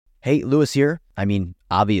Hey, Lewis here. I mean,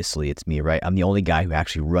 obviously it's me, right? I'm the only guy who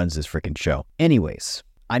actually runs this freaking show. Anyways,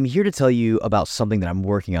 I'm here to tell you about something that I'm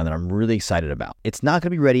working on that I'm really excited about. It's not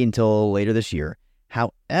going to be ready until later this year.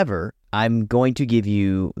 However, I'm going to give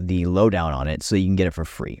you the lowdown on it so you can get it for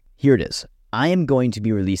free. Here it is. I am going to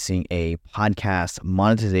be releasing a podcast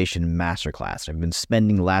monetization masterclass. I've been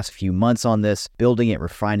spending the last few months on this, building it,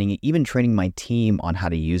 refining it, even training my team on how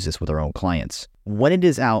to use this with our own clients. When it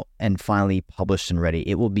is out and finally published and ready,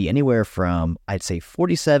 it will be anywhere from, I'd say,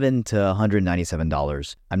 $47 to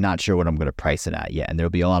 $197. I'm not sure what I'm going to price it at yet, and there'll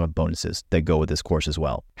be a lot of bonuses that go with this course as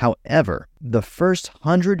well. However, the first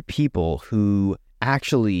 100 people who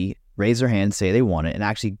actually raise their hand, say they want it, and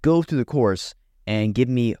actually go through the course and give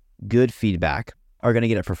me good feedback are going to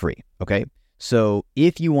get it for free, okay? So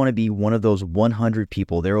if you want to be one of those 100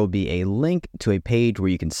 people, there will be a link to a page where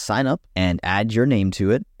you can sign up and add your name to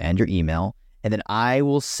it and your email, and then I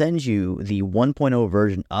will send you the 1.0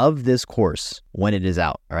 version of this course when it is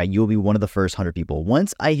out, all right? You'll be one of the first 100 people.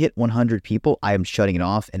 Once I hit 100 people, I am shutting it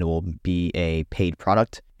off and it will be a paid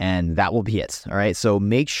product, and that will be it, all right? So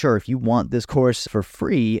make sure if you want this course for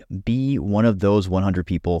free, be one of those 100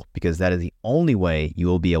 people, because that is the only way you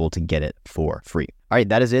will be able to get it for free. All right,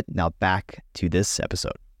 that is it. Now back to this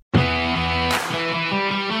episode.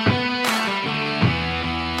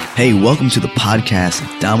 Hey, welcome to the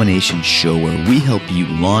Podcast Domination Show, where we help you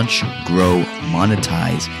launch, grow,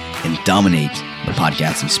 monetize, and dominate the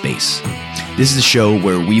podcasting space. This is a show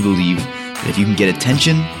where we believe that if you can get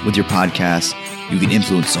attention with your podcast, you can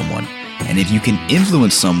influence someone. And if you can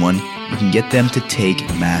influence someone, you can get them to take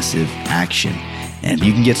massive action. And if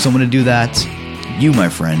you can get someone to do that, you, my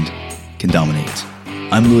friend, can dominate.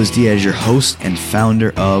 I'm Luis Diaz, your host and founder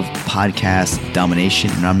of Podcast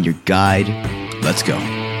Domination, and I'm your guide. Let's go.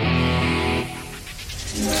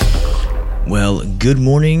 Well, good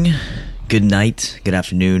morning, good night, good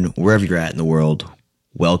afternoon, wherever you're at in the world.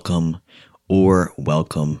 Welcome or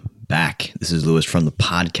welcome back. This is Lewis from the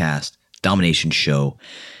Podcast Domination Show,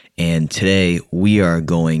 and today we are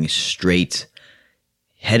going straight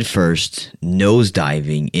headfirst, nose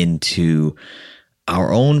diving into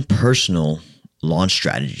our own personal launch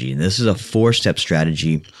strategy. And this is a 4-step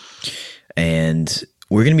strategy, and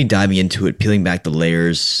we're going to be diving into it, peeling back the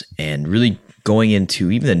layers, and really going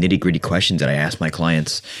into even the nitty-gritty questions that I ask my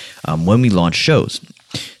clients when we launch shows.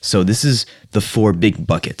 So this is the 4 big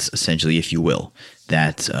buckets, essentially, if you will,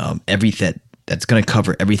 that that's going to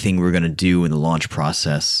cover everything we're going to do in the launch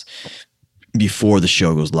process before the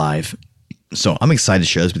show goes live. So I'm excited to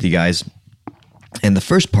share this with you guys. And the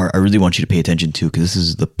first part I really want you to pay attention to, because this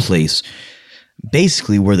is the place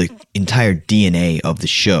basically where the entire DNA of the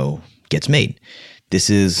show gets made. This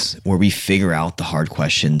is where we figure out the hard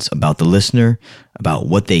questions about the listener, about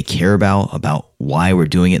what they care about why we're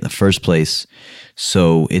doing it in the first place.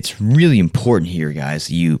 So it's really important here, guys,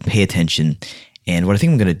 you pay attention. And what I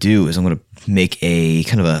think I'm going to do is I'm going to make a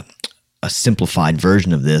kind of a simplified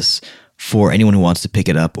version of this for anyone who wants to pick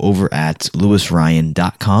it up over at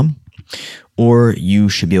lewisryan.com, or you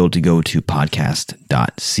should be able to go to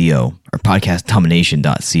podcast.co or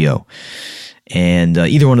podcastdomination.co. And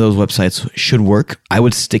either one of those websites should work. I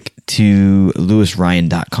would stick to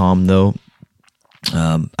lewisryan.com though.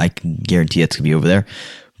 I can guarantee it's going to be over there.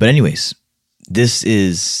 But anyways, this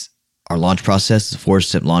is our launch process, the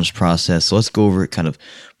 4-step launch process. So let's go over kind of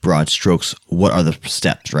broad strokes. What are the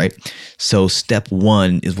steps, right? So step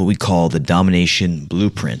 1 is what we call the domination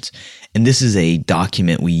blueprint. And this is a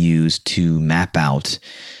document we use to map out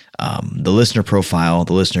the listener profile,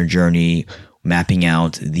 the listener journey, mapping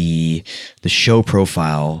out the show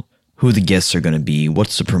profile, who the guests are going to be,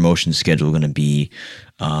 what's the promotion schedule going to be,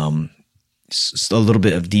 a little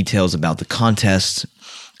bit of details about the contest.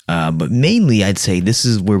 But mainly, I'd say this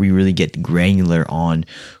is where we really get granular on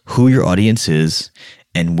who your audience is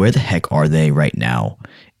and where the heck are they right now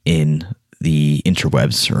in the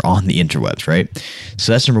interwebs or on the interwebs, right?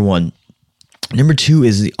 So that's number 1. Number 2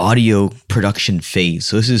 is the audio production phase.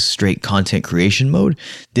 So this is straight content creation mode.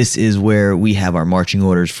 This is where we have our marching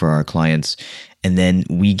orders for our clients, and then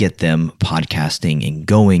we get them podcasting and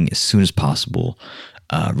going as soon as possible,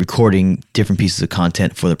 recording different pieces of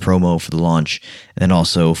content for the promo, for the launch, and then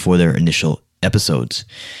also for their initial episodes.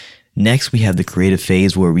 Next, we have the creative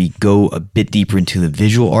phase where we go a bit deeper into the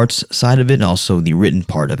visual arts side of it and also the written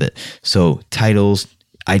part of it. So titles,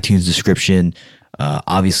 iTunes description,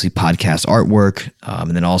 obviously podcast artwork,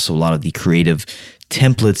 and then also a lot of the creative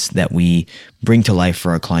templates that we bring to life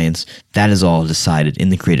for our clients. That is all decided in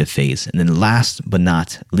the creative phase. And then last but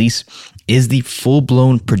not least is the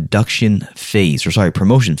full-blown promotion phase.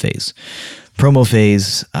 Promo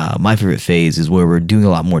phase, my favorite phase, is where we're doing a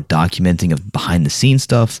lot more documenting of behind the scenes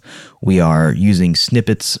stuff. We are using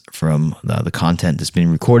snippets from the content that's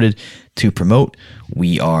been recorded to promote.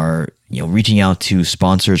 We are reaching out to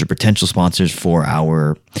sponsors or potential sponsors for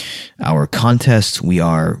our contest. We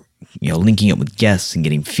are linking up with guests and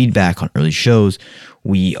getting feedback on early shows.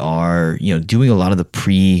 We are doing a lot of the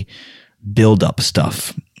pre-build up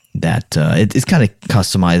stuff that it's kind of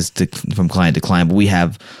customized from client to client, but we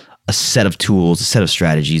have a set of tools, a set of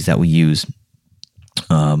strategies that we use.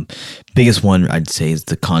 Biggest one I'd say is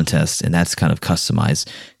the contest, and that's kind of customized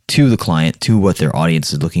to the client, to what their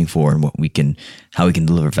audience is looking for, and how we can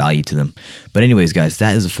deliver value to them. But anyways, guys,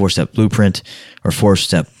 that is a 4-step blueprint or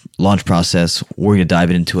 4-step launch process. We're going to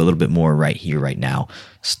dive into a little bit more right here, right now,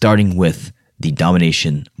 starting with the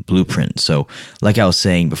domination blueprint. So like I was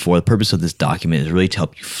saying before, the purpose of this document is really to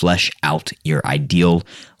help you flesh out your ideal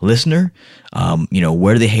listener.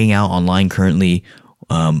 Where do they hang out online currently?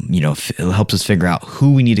 It helps us figure out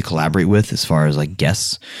who we need to collaborate with as far as like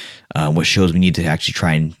guests, what shows we need to actually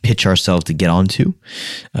try and pitch ourselves to get onto.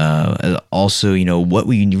 Also, what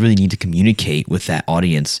we really need to communicate with that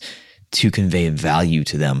audience to convey value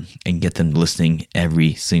to them and get them listening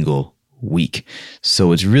every single week.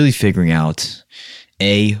 So it's really figuring out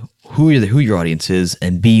A, who your audience is,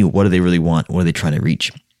 and B, what do they really want? What are they trying to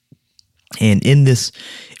reach? And in this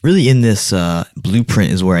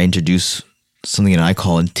blueprint is where I introduce something that I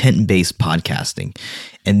call intent-based podcasting.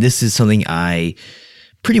 And this is something I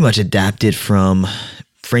pretty much adapted from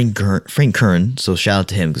Frank Kern. So shout out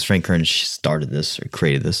to him, because Frank Kern started this or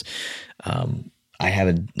created this.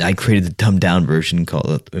 I created the dumbed down version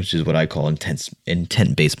which is what I call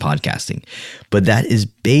intent-based podcasting. But that is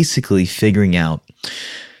basically figuring out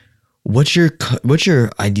what's your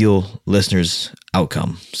ideal listener's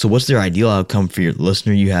outcome. So what's their ideal outcome for your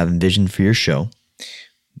listener you have envisioned for your show?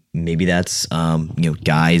 Maybe that's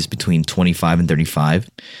guys between 25 and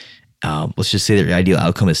 35. Let's just say their ideal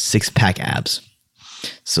outcome is 6-pack abs.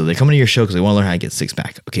 So they're coming to your show because they want to learn how to get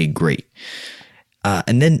 6-pack. Okay, great.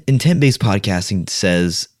 And then intent-based podcasting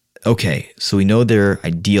says, okay, so we know their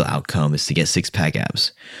ideal outcome is to get 6-pack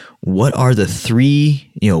abs. What are the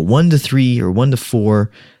 1 to 3 or 1 to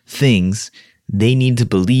 4 things they need to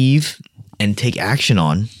believe and take action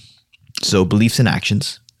on? So beliefs and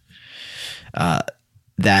actions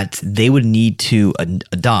that they would need to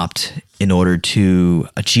adopt in order to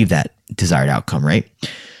achieve that desired outcome, right?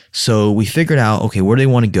 So we figured out, okay, where do they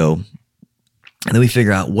want to go? And then we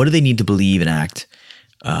figure out, what do they need to believe and act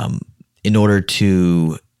in order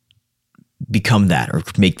to become that or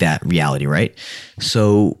make that reality, right?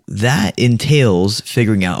 So that entails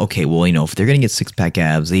figuring out, okay, well, if they're going to get 6-pack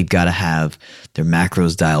abs, they've got to have their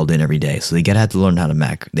macros dialed in every day. So they got to have to learn how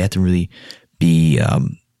to they have to really be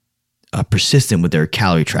persistent with their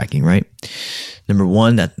calorie tracking, right? Number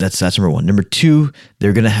one, that's number one. Number two,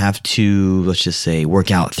 they're going to have to, let's just say,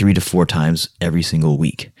 work out 3 to 4 times every single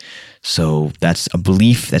week. So that's a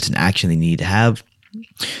belief, that's an action they need to have.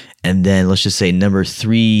 And then let's just say number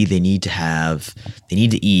 3, they need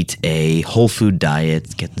to eat a whole food diet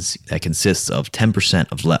that consists of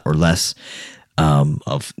 10% or less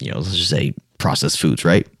of, let's just say processed foods,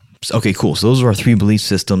 right? Okay, cool. So those are our 3 belief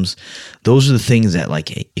systems. Those are the things that,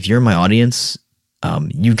 like, if you're in my audience,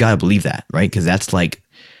 you've got to believe that, right? Because that's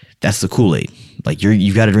the Kool-Aid. Like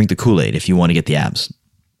you've got to drink the Kool-Aid if you want to get the abs.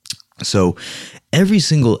 So every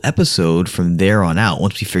single episode from there on out,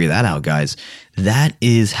 once we figure that out, guys, that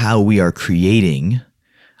is how we are creating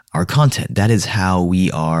our content. That is how we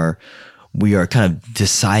are kind of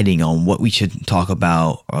deciding on what we should talk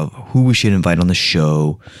about, who we should invite on the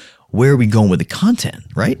show, where are we going with the content,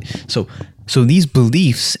 right? So these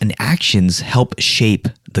beliefs and actions help shape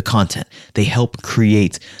the content. They help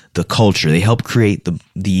create the culture. They help create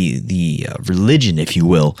the religion, if you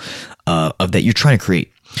will, of that you're trying to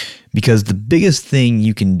create. Because the biggest thing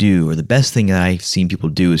you can do, or the best thing that I've seen people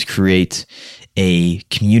do, is create a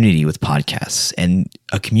community with podcasts. And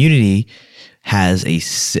a community has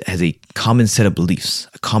a common set of beliefs,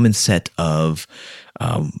 a common set of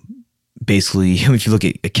basically, if you look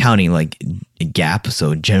at accounting, like GAAP,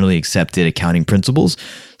 so generally accepted accounting principles.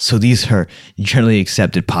 So these are generally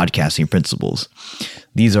accepted podcasting principles.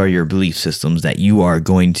 These are your belief systems that you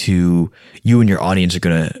and your audience are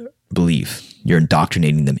going to believe. You're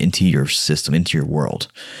indoctrinating them into your system, into your world.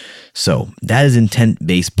 So that is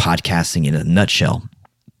intent-based podcasting in a nutshell.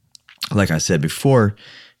 Like I said before,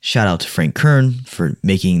 shout out to Frank Kern for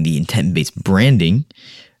making the intent-based branding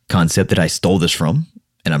concept that I stole this from.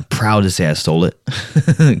 And I'm proud to say I stole it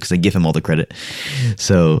because I give him all the credit.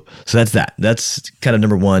 So that's that. That's kind of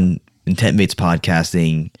number one, intent-based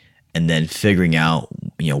podcasting and then figuring out,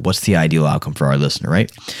 what's the ideal outcome for our listener,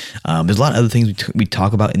 right? There's a lot of other things we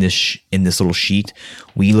talk about in this little sheet.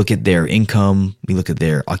 We look at their income, we look at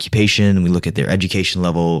their occupation, we look at their education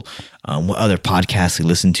level, what other podcasts they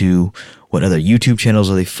listen to, what other YouTube channels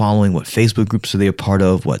are they following, what Facebook groups are they a part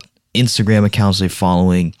of, what Instagram accounts they're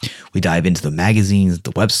following. We dive into the magazines,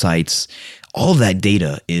 the websites. All of that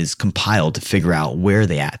data is compiled to figure out where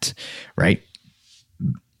they're at, right?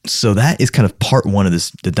 So that is kind of part one of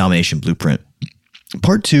the domination blueprint.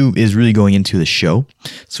 Part two is really going into the show.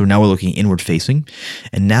 So now we're looking inward facing,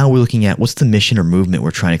 and now we're looking at what's the mission or movement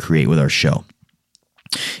we're trying to create with our show.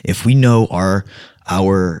 If we know our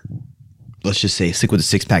let's just say, stick with the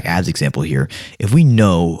six-pack abs example here. If we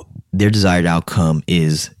know their desired outcome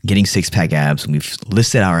is getting six-pack abs, and we've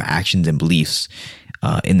listed our actions and beliefs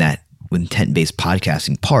in that intent-based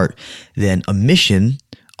podcasting part, then our mission,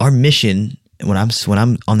 when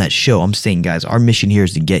I'm on that show, I'm saying, guys, our mission here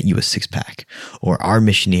is to get you a six-pack, or our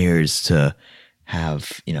mission here is to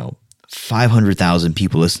have 500,000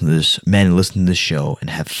 people men listen to this show, and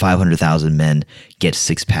have 500,000 men get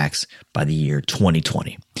six-packs by the year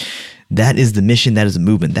 2020. That is the mission. That is the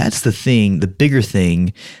movement. That's the thing, the bigger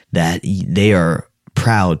thing that they are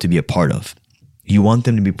proud to be a part of. You want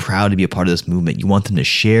them to be proud to be a part of this movement. You want them to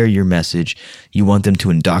share your message. You want them to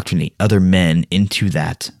indoctrinate other men into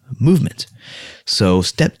that movement. So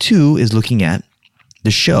step two is looking at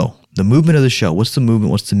the show, the movement of the show. What's the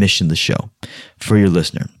movement? What's the mission of the show for your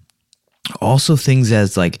listener? Also things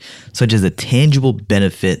such as the tangible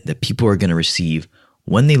benefit that people are going to receive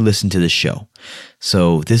when they listen to this show.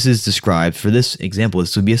 So this is described, for this example,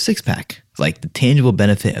 this would be a six-pack. Like, the tangible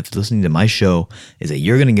benefit of listening to my show is that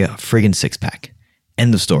you're going to get a friggin' six-pack.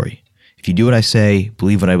 End of story. If you do what I say,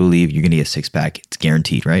 believe what I believe, you're going to get a six-pack. It's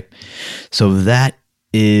guaranteed, right? So that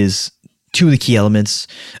is two of the key elements.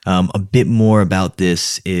 A bit more about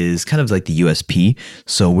this is kind of like the USP.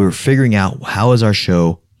 So we're figuring out, how is our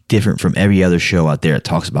show different from every other show out there that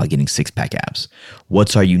talks about getting six-pack abs?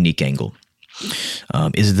 What's our unique angle?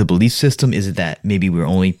 Is it the belief system? Is it that maybe we're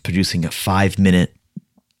only producing a 5-minute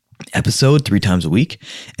episode 3 times a week?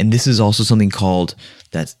 And this is also something called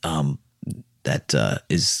that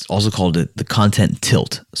is also called the content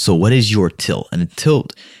tilt. So what is your tilt? And a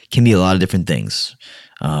tilt can be a lot of different things.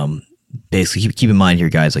 Basically, keep in mind here,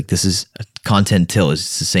 guys, like, this is a content tilt.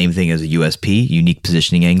 It's the same thing as a USP, unique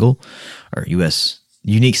positioning angle, or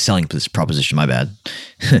unique selling proposition, my bad.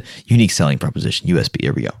 Unique selling proposition, USP,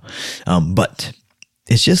 here we go. But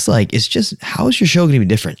it's just how is your show going to be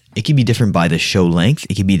different? It can be different by the show length.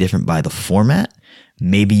 It can be different by the format.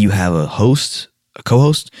 Maybe you have a host, a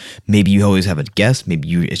co-host. Maybe you always have a guest.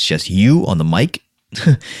 Maybe it's just you on the mic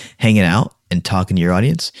hanging out and talking to your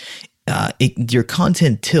audience. Your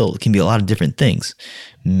content tilt can be a lot of different things.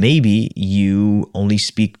 Maybe you only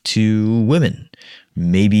speak to women.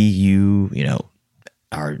 Maybe you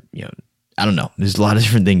I don't know. There's a lot of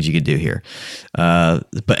different things you could do here.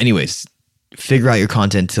 But anyways, figure out your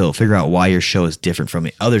content tilt. Figure out why your show is different from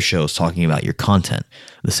other shows talking about your content,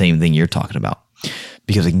 the same thing you're talking about.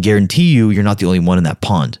 Because I can guarantee you're not the only one in that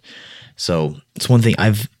pond. So it's one thing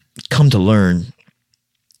I've come to learn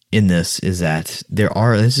in this, is that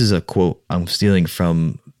this is a quote I'm stealing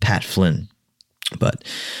from Pat Flynn, but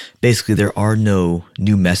basically there are no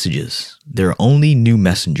new messages. There are only new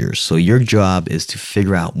messengers. So your job is to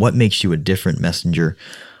figure out what makes you a different messenger,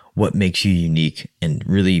 what makes you unique, and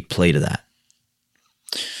really play to that.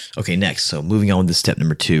 Okay, next. So moving on to step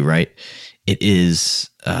number 2, right? It is,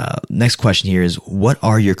 next question here is, what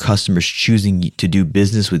are your customers choosing to do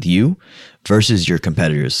business with you versus your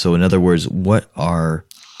competitors? So in other words, what are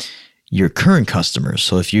your current customers?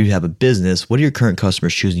 So if you have a business, what are your current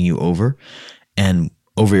customers choosing you over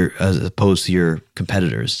as opposed to your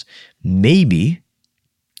competitors? Maybe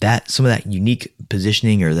that some of that unique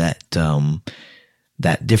positioning, or that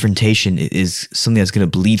differentiation, is something that's going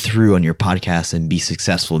to bleed through on your podcast and be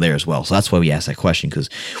successful there as well. So that's why we asked that question, because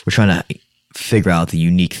we're trying to figure out the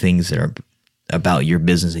unique things that are about your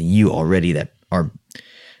business and you already that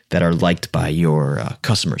are liked by your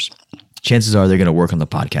customers. Chances are they're going to work on the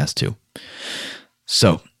podcast too.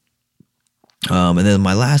 So, and then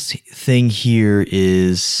my last thing here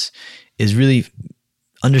is really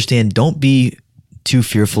understand, don't be too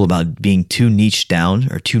fearful about being too niched down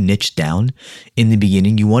in the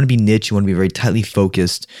beginning. You want to be niche. You want to be very tightly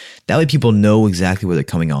focused. That way people know exactly what they're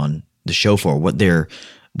coming on the show for, what they're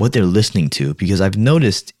listening to. Because I've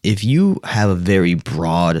noticed, if you have a very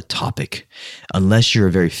broad topic, unless you're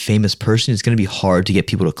a very famous person, it's going to be hard to get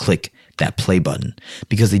people to click that play button,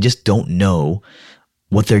 because they just don't know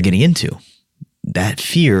what they're getting into. That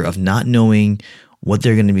fear of not knowing what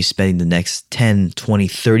they're going to be spending the next 10, 20,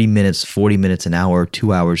 30 minutes, 40 minutes, an hour,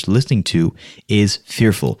 2 hours listening to is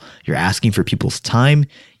fearful. You're asking for people's time.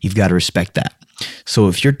 You've got to respect that. So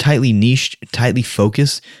if you're tightly niched, tightly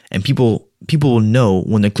focused, and people will know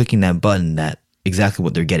when they're clicking that button that exactly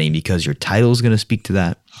what they're getting, because your title is going to speak to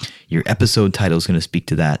that. Your episode title is going to speak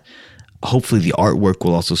to that. Hopefully the artwork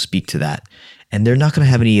will also speak to that. And they're not going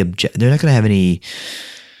to have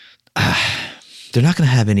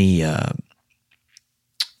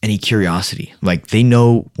any curiosity. Like, they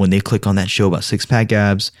know when they click on that show about six-pack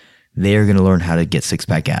abs, they're going to learn how to get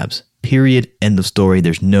six-pack abs. Period. End of story.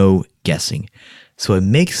 There's no guessing. So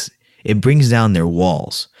it brings down their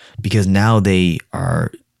walls, because now they're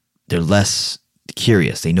less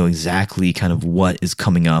curious. They know exactly kind of what is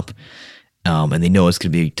coming up, and they know it's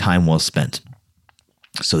going to be time well spent.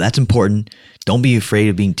 So that's important. Don't be afraid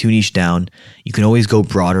of being too niche down. You can always go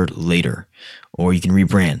broader later, or you can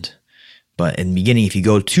rebrand. But in the beginning, if you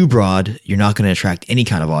go too broad, you're not going to attract any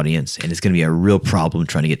kind of audience, and it's going to be a real problem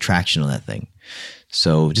trying to get traction on that thing.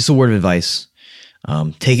 So just a word of advice.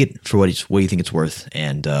 Take it for what you think it's worth,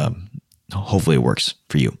 and hopefully it works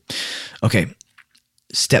for you. Okay,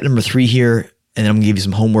 step number 3 here, and then I'm going to give you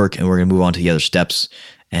some homework, and we're going to move on to the other steps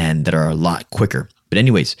and that are a lot quicker. But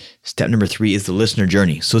anyways, step number 3 is the listener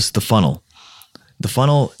journey. So it's the funnel. The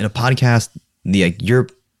funnel in a podcast, the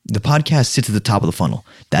podcast sits at the top of the funnel.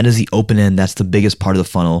 That is the open end. That's the biggest part of the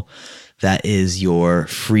funnel. That is your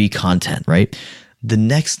free content, right? The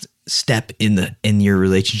next step in your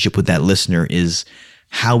relationship with that listener is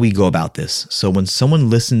how we go about this. So when someone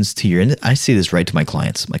listens to and I say this right to my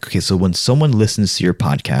clients, I'm like, okay, so when someone listens to your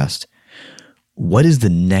podcast, what is the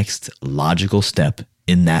next logical step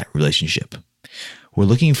in that relationship? We're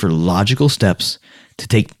looking for logical steps to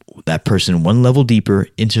take that person one level deeper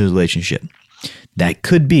into the relationship. That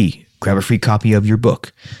could be grab a free copy of your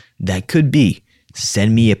book. That could be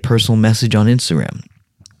send me a personal message on Instagram.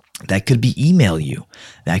 That could be email you.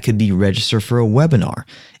 That could be register for a webinar.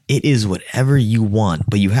 It is whatever you want,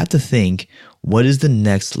 but you have to think, what is the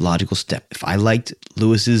next logical step? If I liked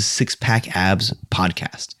Lewis's Six-Pack Abs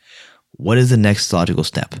podcast, what is the next logical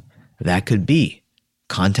step? That could be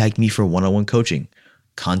contact me for one-on-one coaching.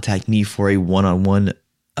 Contact me for a one-on-one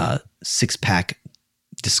six-pack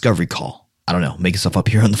discovery call. I don't know, make stuff up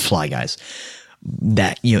here on the fly, guys.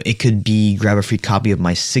 That, it could be grab a free copy of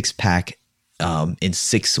my six-pack in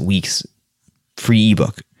 6 weeks free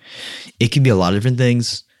ebook. It could be a lot of different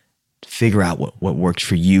things. Figure out what works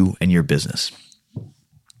for you and your business.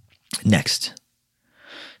 Next.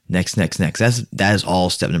 That is all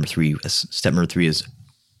step number 3. Step number 3 is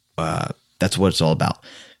that's what it's all about.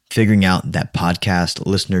 Figuring out that podcast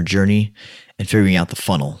listener journey and figuring out the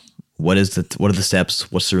funnel. What are the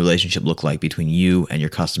steps? What's the relationship look like between you and your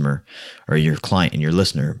customer, or your client and your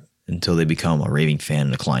listener, until they become a raving fan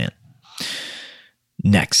and a client?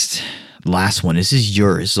 Next, last one. This is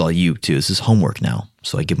yours. This is all you too. This is homework now.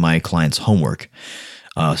 So I give my clients homework.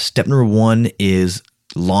 Step number 1 is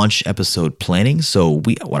launch episode planning. So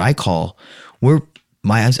my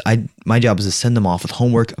job is to send them off with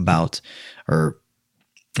homework about or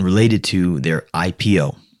related to their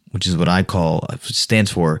IPO, which is what I call, which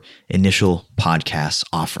stands for initial podcast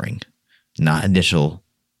offering, not initial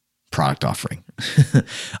product offering.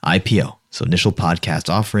 IPO. So initial podcast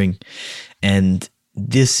offering. And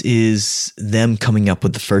this is them coming up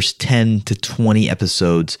with the first 10 to 20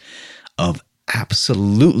 episodes of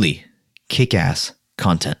absolutely kick-ass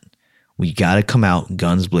content. We got to come out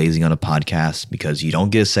guns blazing on a podcast, because you don't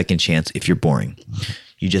get a second chance if you're boring.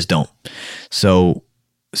 You just don't. So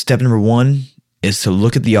step number 1 is to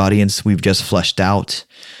look at the audience we've just fleshed out.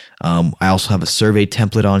 I also have a survey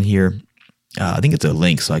template on here. I think it's a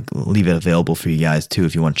link, so I can leave it available for you guys too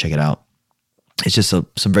if you want to check it out. It's just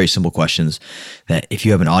some very simple questions that if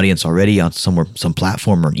you have an audience already on some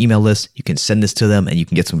platform or an email list, you can send this to them and you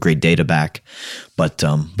can get some great data back. But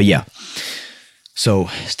yeah. So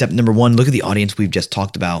step number 1, look at the audience we've just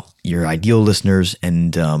talked about, your ideal listeners,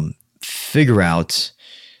 and figure out,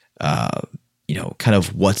 kind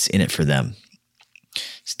of what's in it for them.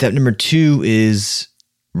 Step number 2 is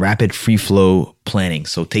rapid free flow planning.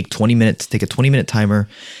 So take a 20-minute timer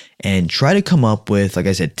and try to come up with, like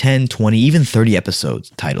I said, 10, 20, even 30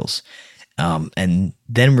 episodes titles. And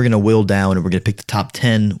then we're going to whittle down and we're going to pick the top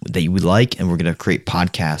 10 that you would like, and we're going to create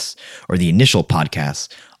podcasts, or the initial podcasts,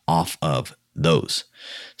 off of those.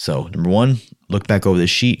 So number 1, look back over the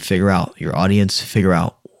sheet, figure out your audience, figure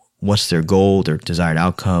out what's their goal, their desired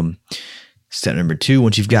outcome. Step number 2,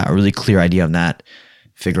 once you've got a really clear idea on that,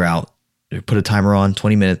 figure out, put a timer on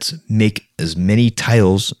 20 minutes, make as many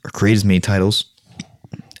titles or create as many titles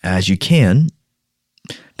as you can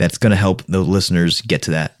that's going to help the listeners get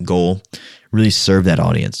to that goal, really serve that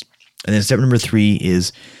audience. And then step number 3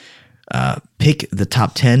 is pick the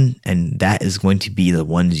top 10, and that is going to be the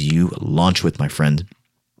ones you launch with, my friend.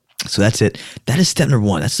 So that's it. That is step number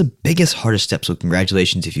 1. That's the biggest, hardest step. So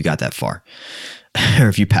congratulations if you got that far or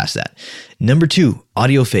if you passed that. Number 2,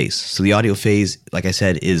 audio phase. So the audio phase, like I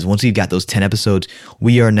said, is once we've got those 10 episodes,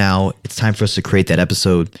 it's time for us to create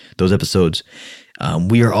those episodes.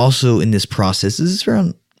 We are also in this process. This is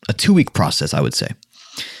around a 2-week process, I would say.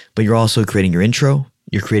 But you're also creating your intro,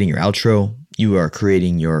 you're creating your outro, you are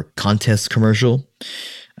creating your contest commercial.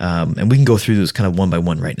 And we can go through those kind of one by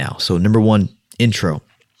one right now. So number 1, intro.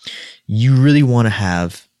 You really want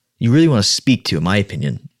to speak to, in my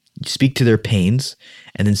opinion, speak to their pains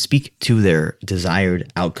and then speak to their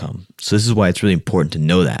desired outcome. So this is why it's really important to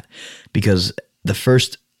know that, because the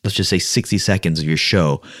first, let's just say 60 seconds of your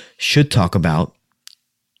show should talk about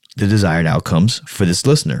the desired outcomes for this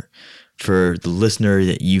listener, for the listener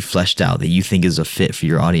that you fleshed out, that you think is a fit for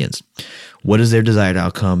your audience. What is their desired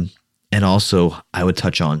outcome? And also, I would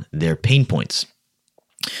touch on their pain points.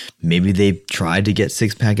 Maybe they've tried to get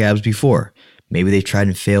 6-pack abs before. Maybe they've tried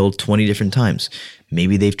and failed 20 different times.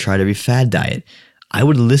 Maybe they've tried every fad diet. I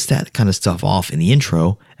would list that kind of stuff off in the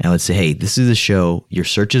intro, and I would say, hey, this is the show. Your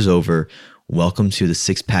search is over. Welcome to the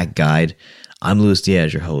 6-pack guide. I'm Luis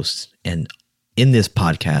Diaz, your host. And in this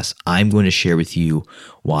podcast, I'm going to share with you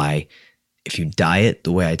why if you diet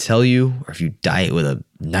the way I tell you, or if you diet with a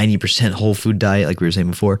 90% whole food diet, like we were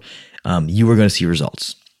saying before, you are going to see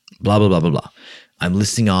results. Blah, blah, blah, blah, blah. I'm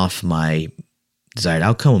listing off my desired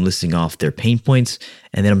outcome. I'm listing off their pain points,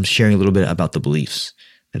 and then I'm sharing a little bit about the beliefs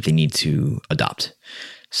that they need to adopt.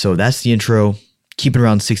 So that's the intro. Keep it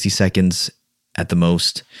around 60 seconds at the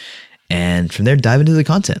most. And from there, dive into the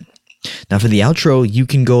content. Now for the outro, you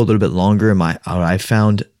can go a little bit longer. What I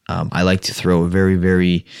found, I like to throw a very,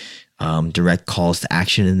 very direct calls to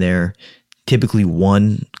action in there. Typically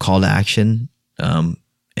 1 call to action, and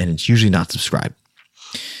it's usually not subscribe.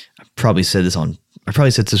 I probably said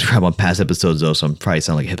subscribe on past episodes though, so I'm probably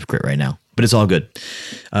sound like a hypocrite right now, but it's all good.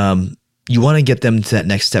 You want to get them to that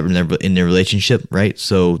next step in their relationship, right?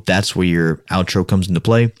 So that's where your outro comes into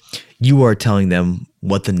play. You are telling them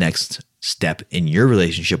what the next step in your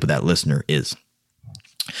relationship with that listener is.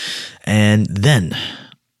 And then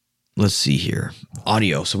let's see here.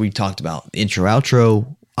 Audio. So we talked about intro,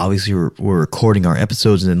 outro. Obviously we're recording our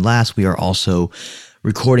episodes, and then last we are also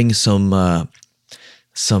recording some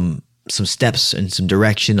steps and some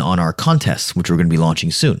direction on our contests, which we're going to be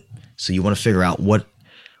launching soon. So you want to figure out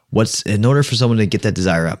what's in order for someone to get that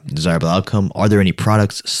desirable outcome. Are there any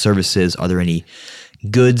products, services? Are there any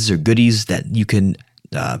goods or goodies that you can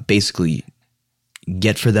basically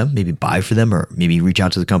get for them, maybe buy for them, or maybe reach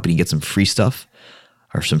out to the company and get some free stuff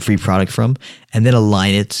or some free product from, and then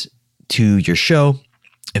align it to your show.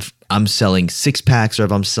 If I'm selling 6-packs, or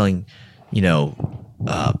if I'm selling,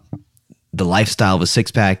 the lifestyle of a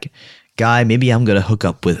 6-pack guy, maybe I'm going to hook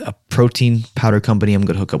up with a protein powder company. I'm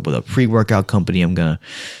going to hook up with a pre-workout company. I'm going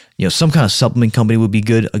to, some kind of supplement company would be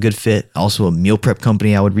a good fit. Also a meal prep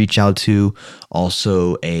company I would reach out to.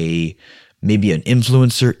 Also maybe an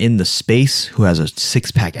influencer in the space who has a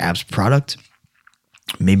 6-pack abs product.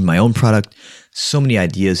 Maybe my own product. So many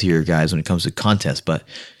ideas here, guys, when it comes to contests, but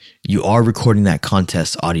you are recording that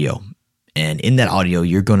contest audio. And in that audio,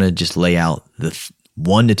 you're going to just lay out the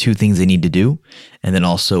 1 to 2 things they need to do, and then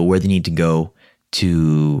also where they need to go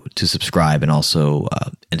to subscribe, and also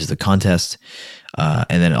enter the contest,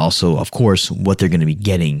 and then also, of course, what they're going to be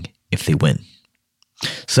getting if they win.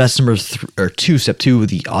 So that's step 2,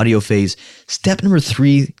 the audio phase. Step number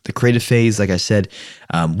 3, the creative phase. Like I said,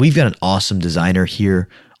 we've got an awesome designer here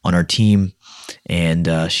on our team,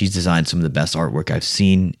 and she's designed some of the best artwork I've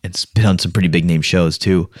seen. It's been on some pretty big name shows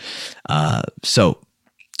too. So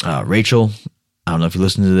Rachel, I don't know if you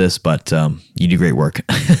listen to this, but you do great work.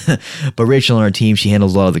 But Rachel on our team, she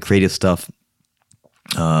handles a lot of the creative stuff.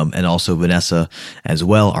 And also Vanessa as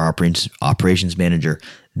well, our operations manager.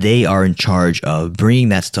 They are in charge of bringing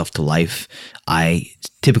that stuff to life. I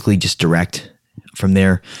typically just direct from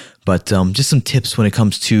there. But just some tips when it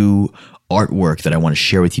comes to artwork that I want to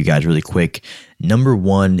share with you guys really quick. Number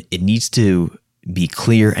 1, it needs to be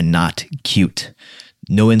clear and not cute.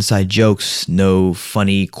 No inside jokes, no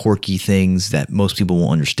funny, quirky things that most people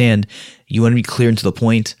won't understand. You want to be clear and to the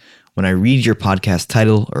point. When I read your podcast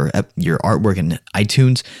title or your artwork in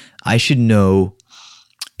iTunes, I should know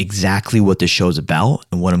exactly what the show's about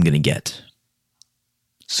and what I'm going to get.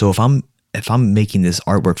 So if I'm making this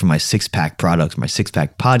artwork for my 6-pack product, my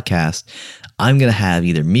 6-pack podcast, I'm going to have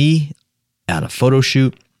either me at a photo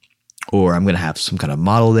shoot, or I'm going to have some kind of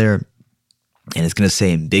model there. And it's going to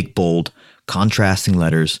say in big, bold, contrasting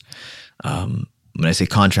letters. When I say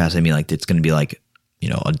contrast, I mean like it's going to be like,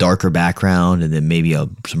 a darker background and then maybe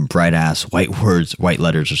some bright ass white words, white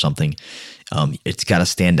letters or something. It's got to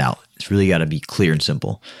stand out. It's really got to be clear and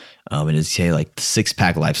simple. And it's say like the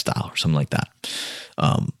 6-pack lifestyle or something like that.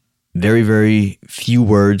 Very, very few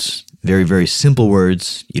words, very, very simple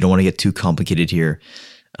words. You don't want to get too complicated here.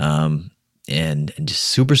 And just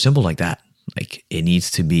super simple like that. Like it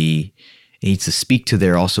needs to speak to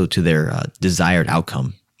their desired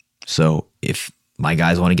outcome. So if my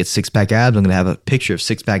guys want to get 6-pack abs, I'm going to have a picture of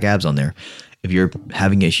 6-pack abs on there. If you're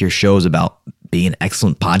having your shows about being an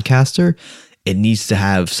excellent podcaster, it needs to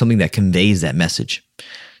have something that conveys that message.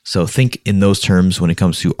 So think in those terms when it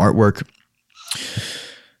comes to artwork.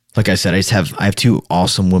 Like I said, I have 2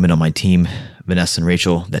 awesome women on my team, Vanessa and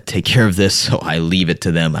Rachel, that take care of this. So I leave it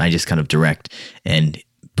to them and I just kind of direct and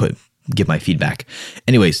give my feedback.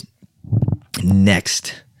 Anyways,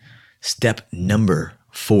 next, step number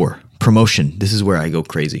 4, promotion. This is where I go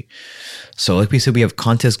crazy. So like we said, we have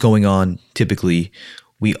contests going on typically.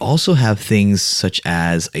 We also have things such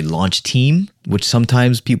as a launch team, which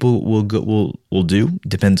sometimes people will do.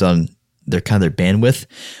 Depends on their bandwidth.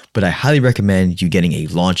 But I highly recommend you getting a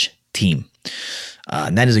launch team.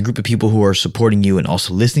 And that is a group of people who are supporting you and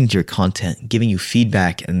also listening to your content, giving you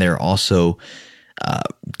feedback, and they're also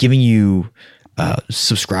giving you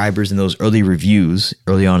subscribers in those early reviews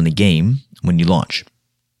early on in the game when you launch.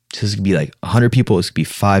 So this could be like 100 people. This could be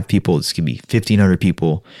 5 people. This could be 1,500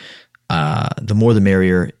 people. The more the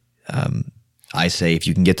merrier. I say if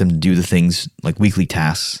you can get them to do the things like weekly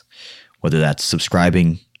tasks, whether that's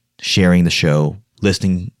subscribing, sharing the show,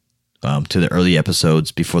 listening to the early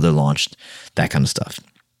episodes before they're launched, that kind of stuff.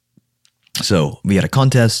 So we had a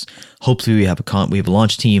contest. Hopefully we have a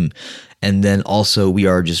launch team. And then also we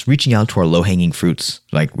are just reaching out to our low-hanging fruits.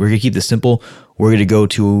 Like we're going to keep this simple. We're going to go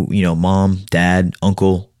to, mom, dad,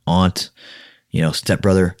 uncle, aunt,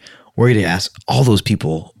 stepbrother. We're going to ask all those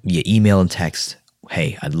people via email and text,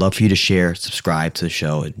 hey, I'd love for you to share, subscribe to the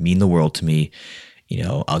show. It'd mean the world to me.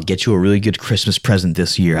 I'll get you a really good Christmas present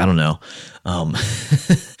this year. I don't know.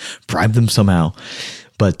 Bribe them somehow.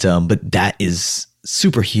 But that is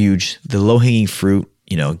super huge. The low-hanging fruit,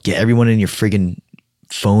 get everyone in your friggin'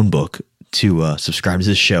 phone book to subscribe to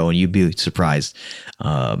this show, and you'd be surprised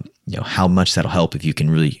how much that'll help if you can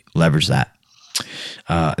really leverage that.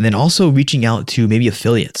 And then also reaching out to maybe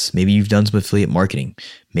affiliates. Maybe you've done some affiliate marketing.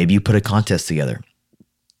 Maybe you put a contest together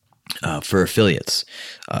for affiliates.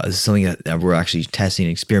 This is something that we're actually testing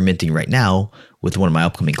and experimenting right now with one of my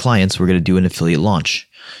upcoming clients. We're going to do an affiliate launch.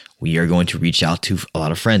 We are going to reach out to a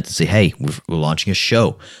lot of friends and say, hey, we're launching a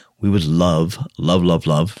show. We would love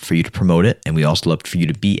for you to promote it. And we also love for you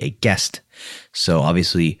to be a guest. So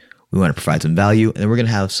obviously we want to provide some value, and then we're going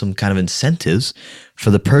to have some kind of incentives for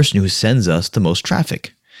the person who sends us the most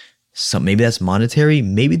traffic. So maybe that's monetary.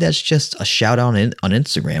 Maybe that's just a shout out on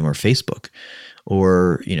Instagram or Facebook,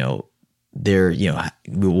 or,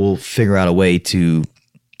 we'll figure out a way to,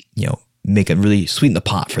 make it really sweeten the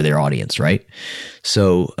pot for their audience. Right.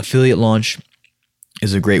 So affiliate launch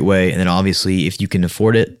is a great way. And then obviously if you can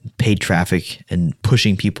afford it, paid traffic and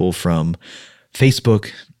pushing people from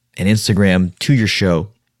Facebook and Instagram to your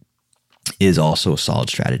show is also a solid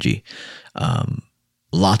strategy.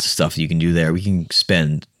 Lots of stuff you can do there. We can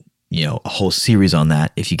spend, a whole series on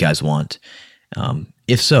that if you guys want.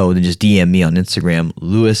 If so, then just DM me on Instagram,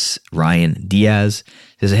 Luis Ryan Diaz.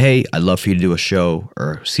 Says, hey, I'd love for you to do a show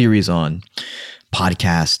or a series on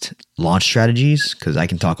podcast launch strategies, because I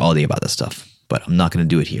can talk all day about this stuff, but I'm not going to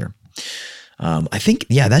do it here. I think,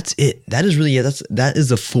 that's it. That is really, that is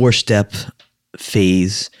the 4-step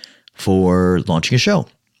phase for launching a show.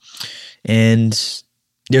 And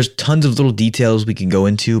there's tons of little details we can go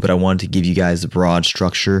into, but I wanted to give you guys the broad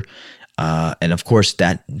structure. And of course,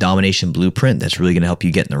 that domination blueprint that's really going to help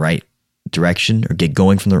you get in the right direction or get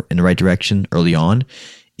going in the right direction early on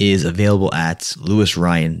is available at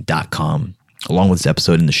lewisryan.com, along with this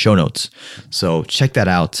episode in the show notes. So check that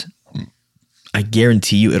out. I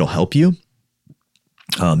guarantee you it'll help you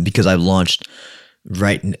because I've launched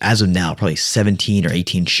as of now, probably 17 or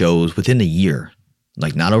 18 shows within a year.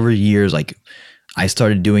 Like not over years. Like I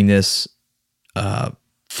started doing this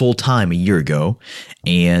full time a year ago.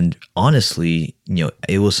 And honestly,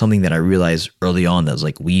 it was something that I realized early on that was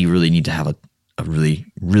like, we really need to have a really,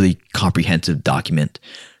 really comprehensive document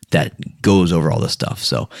that goes over all this stuff.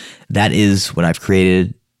 So that is what I've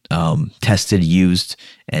created, tested, used,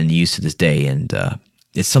 and used to this day. And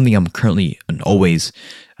it's something I'm currently and always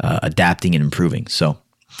adapting and improving. So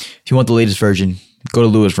if you want the latest version, go to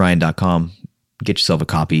lewisryan.com, get yourself a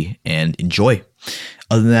copy and enjoy.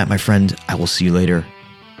 Other than that, my friend, I will see you later.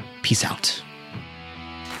 Peace out.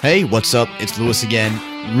 Hey, what's up? It's Lewis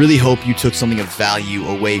again. Really hope you took something of value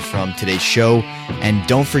away from today's show. And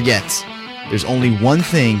don't forget, there's only one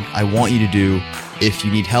thing I want you to do if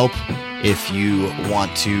you need help, if you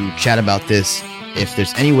want to chat about this, if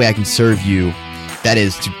there's any way I can serve you, that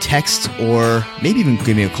is to text or maybe even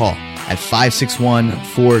give me a call at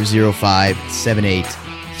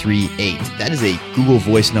 561-405-7838. That is a Google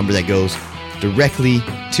Voice number that goes directly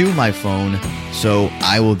to my phone, so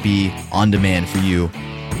I will be on demand for you,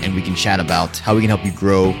 and we can chat about how we can help you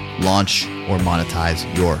grow, launch, or monetize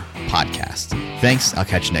your podcast. Thanks. I'll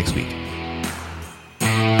catch you next week.